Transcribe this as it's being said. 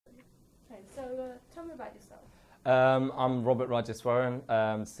Okay, so tell me about yourself. I'm Robert Rajeswaran,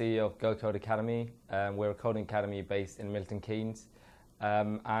 CEO of Go Code Academy. We're a coding academy based in Milton Keynes,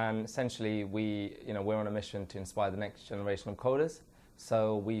 and essentially we're on a mission to inspire the next generation of coders.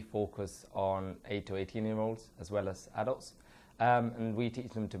 So we focus on 8 to 18-year-olds as well as adults, and we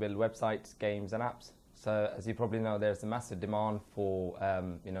teach them to build websites, games, and apps. So as you probably know, there's a massive demand for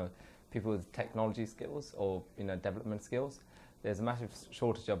people with technology skills or development skills. There's a massive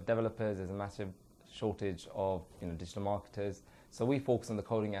shortage of developers. There's a massive shortage of digital marketers. So we focus on the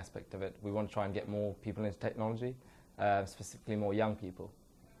coding aspect of it. We want to try and get more people into technology, specifically more young people.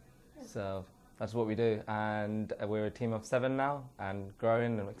 So that's what we do, and we're a team of 7 now and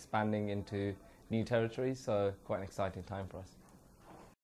growing and expanding into new territories, so quite an exciting time for us.